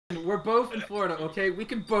listen, we're both in Florida, okay? We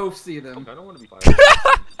can both see them. I don't want to be fired.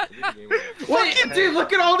 Wait, dude,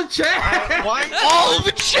 look at all the chat! Why? All of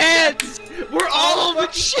the chats! We're all the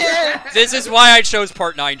chats! This is why I chose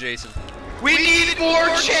part 9, Jason. We need more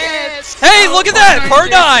chats! Hey, look at that! Part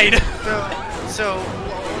 9! So,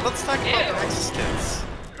 let's talk about Max's tits.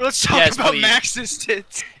 Let's talk Yes, about please. Max's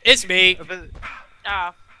tits. It's me.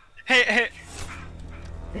 Oh. Hey.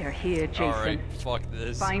 They're here, Jason. Alright, fuck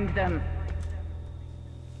this. Find them.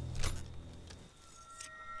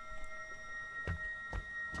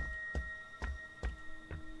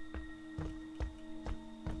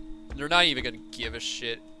 They're not even gonna give a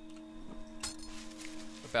shit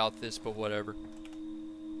about this, but whatever.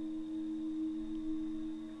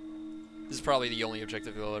 This is probably the only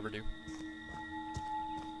objective they'll ever do.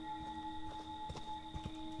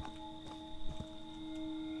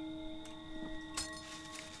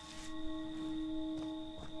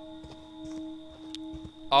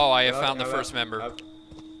 Oh, I have found the first member. How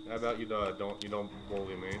about you don't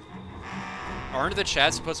bully me? Aren't the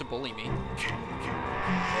chats supposed to bully me?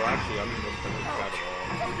 Well, actually, I'm the most friendly chat of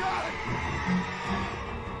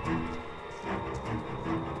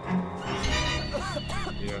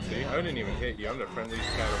all. Yeah, see, I didn't even hit you. I'm the friendliest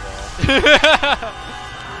cat of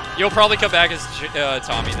all. You'll probably come back as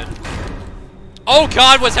Tommy then. Oh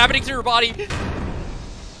God, what's happening to your body?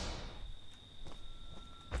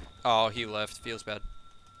 Oh, he left. Feels bad.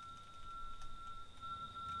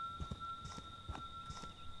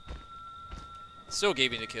 Still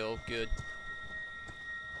gave me the kill. Good.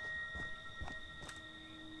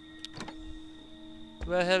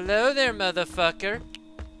 Well, hello there, motherfucker.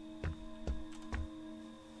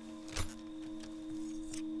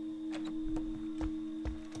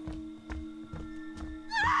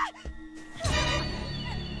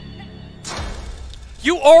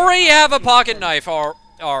 You already have a pocket knife.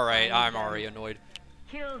 Alright, I'm already annoyed.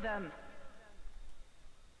 Kill them.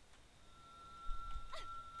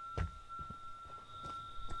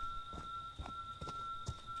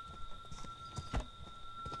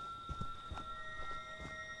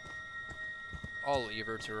 I'll leave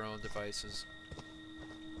her to her own devices.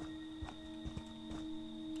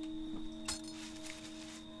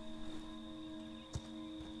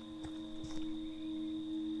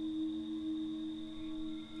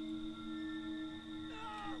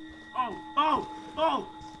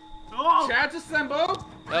 Oh! Chad's assemble!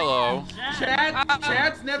 Hello.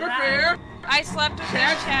 Chad's never fair! I slept with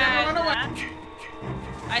Chad's never run away!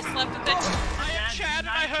 I slept with the I am Chad, and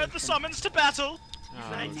I heard the summons to battle.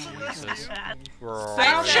 Oh, Jesus.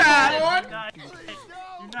 Sound Chad!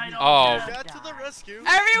 Oh. Chad to the rescue.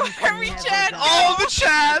 Everywhere we chat. All the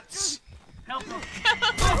chats. Help him.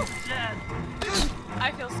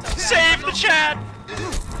 I feel so bad. Save the Chad.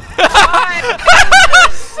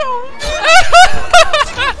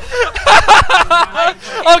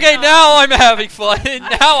 Okay, now I'm having fun.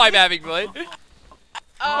 Now I'm having fun.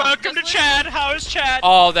 Welcome to Chad. How is Chad?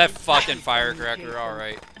 Oh, that fucking firecracker.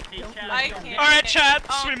 Alright. I can't. Alright, Chad.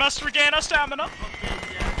 So we must regain our stamina.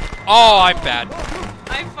 Oh, I'm bad.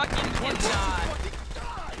 I fucking cannot.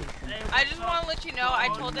 I just want to let you know, I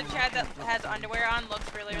told the Chad that has underwear on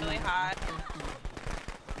looks really, really hot.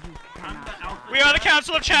 We are the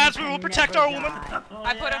Council of Chads. We will protect our woman.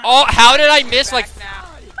 I put him. Oh, how did I miss like...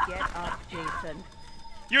 Get up, Jason.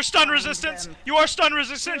 You're stun resistant. You are stun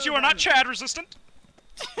resistant. You are not Chad resistant.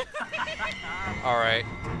 Alright.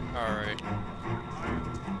 Alright.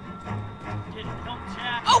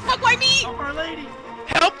 Oh, fuck, why me?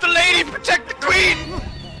 Help the lady protect the queen.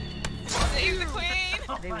 Save the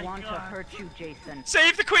queen. They want to hurt you, Jason.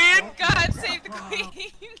 Save the queen. God, save the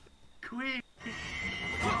queen. Queen.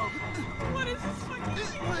 What is this fucking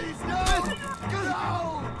thing? Please, no! Go!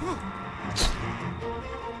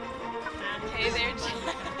 Hey there,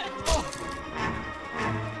 Chad.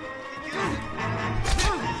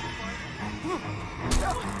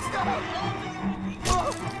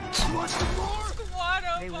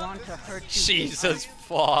 They want to hurt you. Jesus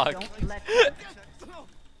fuck. Don't let them.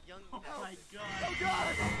 Oh my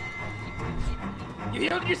god. You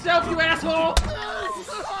healed yourself, you asshole!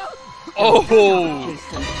 Oh!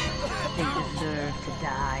 Jason, they deserve to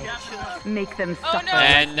die. Make them Oh, suffer. no.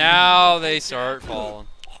 And now they start falling.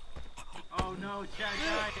 Oh no, Chad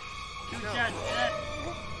died. Chad dead.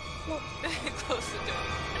 Close the door.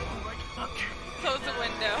 Oh my god. Close the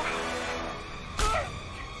window.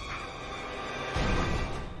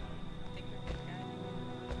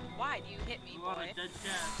 Why do you hit me, You are boy? a dead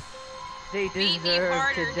Chad. They Beat me deserve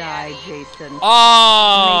harder, to die, Daddy. Jason. Oh!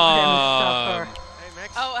 Hey, Max.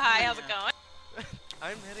 Oh, hi, how's it going?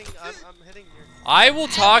 I'm heading here. I will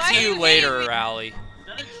talk Why to are you you later, hitting me? Rally.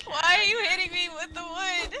 Why are you hitting me with the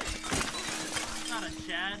wood?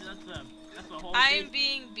 Chad? That's the whole I'm thing.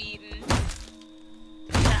 being beaten.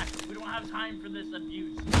 Jack, we don't have time for this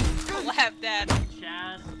abuse. Slap that.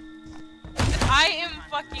 Chad. I am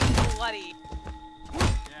fucking bloody.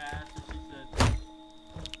 Yeah, that's what she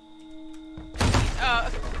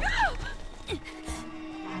said.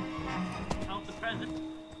 Help the president.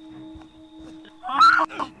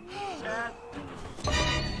 Chad.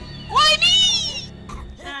 Why me?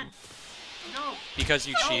 Chad. No. Because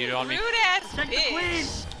you cheated on me. Rude ass Check the queen.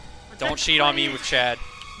 bitch. Don't cheat on me with Chad.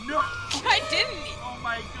 No. I didn't. Oh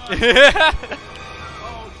my god.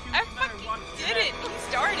 Oh, shoot, I you better fucking watch did that. it. He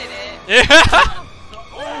started it.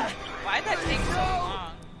 Oh. Why'd that take so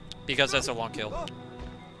long? Because that's a long kill.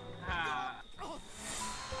 Ah.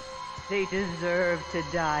 They deserve to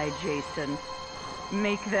die, Jason.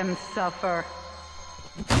 Make them suffer.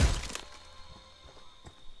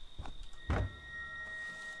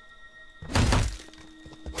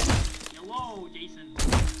 Hello, Jason.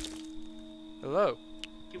 Hello.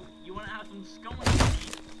 You wanna have some scones with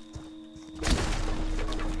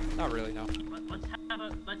me? Not really, no.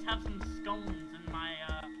 Let's have some scones in my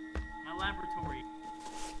my laboratory.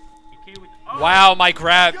 Okay with oh, Wow, my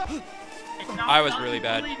grab. it's not I was done, really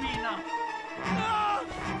bad. believe me enough.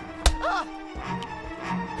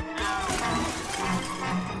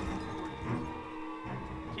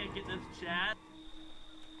 Can't get this, Chad.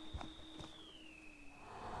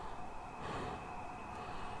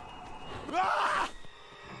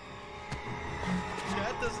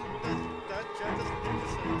 Chad doesn't think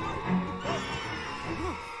so.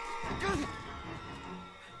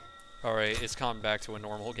 Alright, it's coming back to a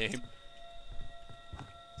normal game.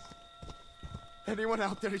 Anyone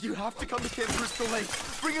out there, you have to come to Camp Crystal Lake.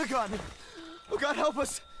 Bring a gun. Oh God, help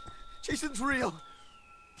us. Jason's real.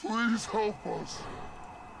 Please help us.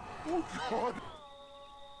 Oh God.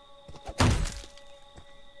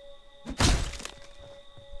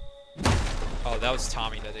 Oh, that was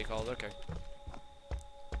Tommy that they called. Okay.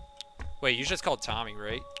 Wait, you just called Tommy,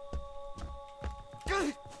 right?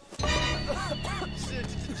 Chad?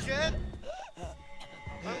 Chad?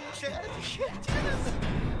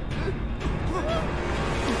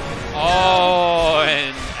 Oh,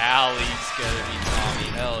 and Allie's gonna be Tommy.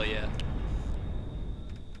 Hell yeah.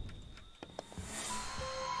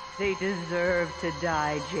 They deserve to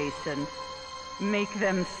die, Jason. Make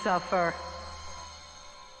them suffer.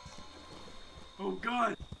 Oh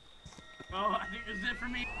god. Oh, I think this is it for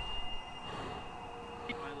me.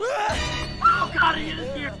 Oh god, he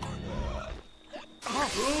is here.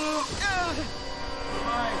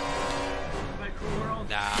 Bye. Bye, cool world.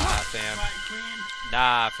 Nah, fam. Bye, queen.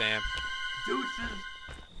 Nah, fam. Deuces.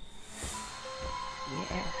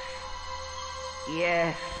 Yes.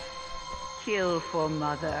 Yes. Kill for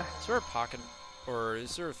mother. Is there a pocket, or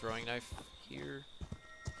is there a throwing knife here?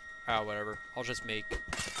 Ah, whatever. I'll just make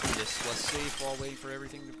this less safe while waiting for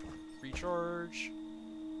everything to recharge.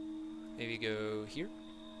 Maybe go here?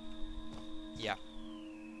 Yeah.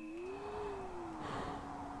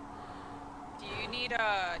 Do you need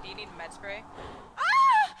med spray?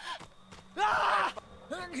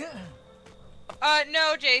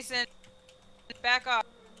 No, Jason. Back off.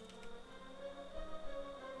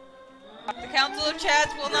 The Council of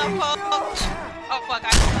Chads will not fall. Oh fuck,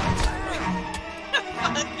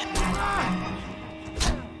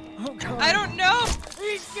 I don't know.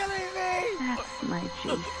 He's killing me! That's my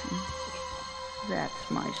Jason.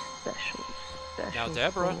 That's my special Now,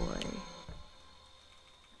 Deborah. boy.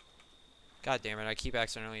 God damn it, I keep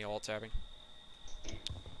accidentally alt tabbing.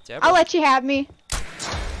 Deborah. I'll let you have me. They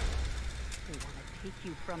want to take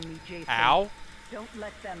you from me, Jason. Ow. Don't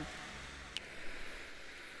let them.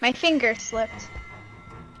 My finger slipped.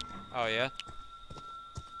 Oh, yeah?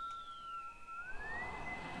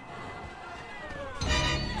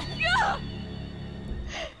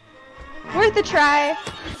 Worth a try.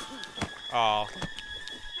 Oh. Oh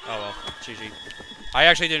well. GG. I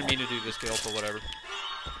actually didn't mean to do this kill, but whatever.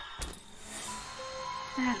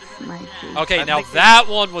 That's my Jason. Okay, now that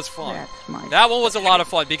one was fun. That's my That one was a lot of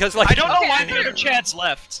fun because, like, I don't know why the other Chads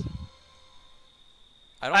left.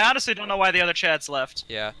 I honestly don't know why the other Chads left.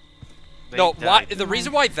 Yeah. No, the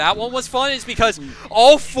reason why that one was fun is because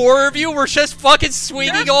all four of you were just fucking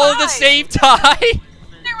swinging all at the same time.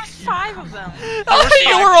 There was 5 of them.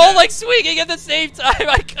 You were all like swinging at the same time.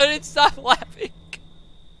 I couldn't stop laughing.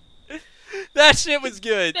 That shit was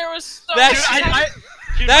good. There was so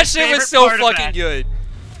that shit was so fucking good.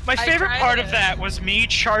 My favorite part of that was me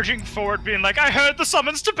charging forward, being like, "I heard the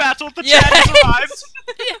summons to battle. The Yes! Chads arrived."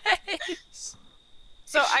 Yes.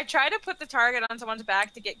 So I tried to put the target on someone's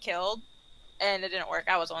back to get killed, and it didn't work.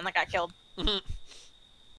 I was the one that got killed.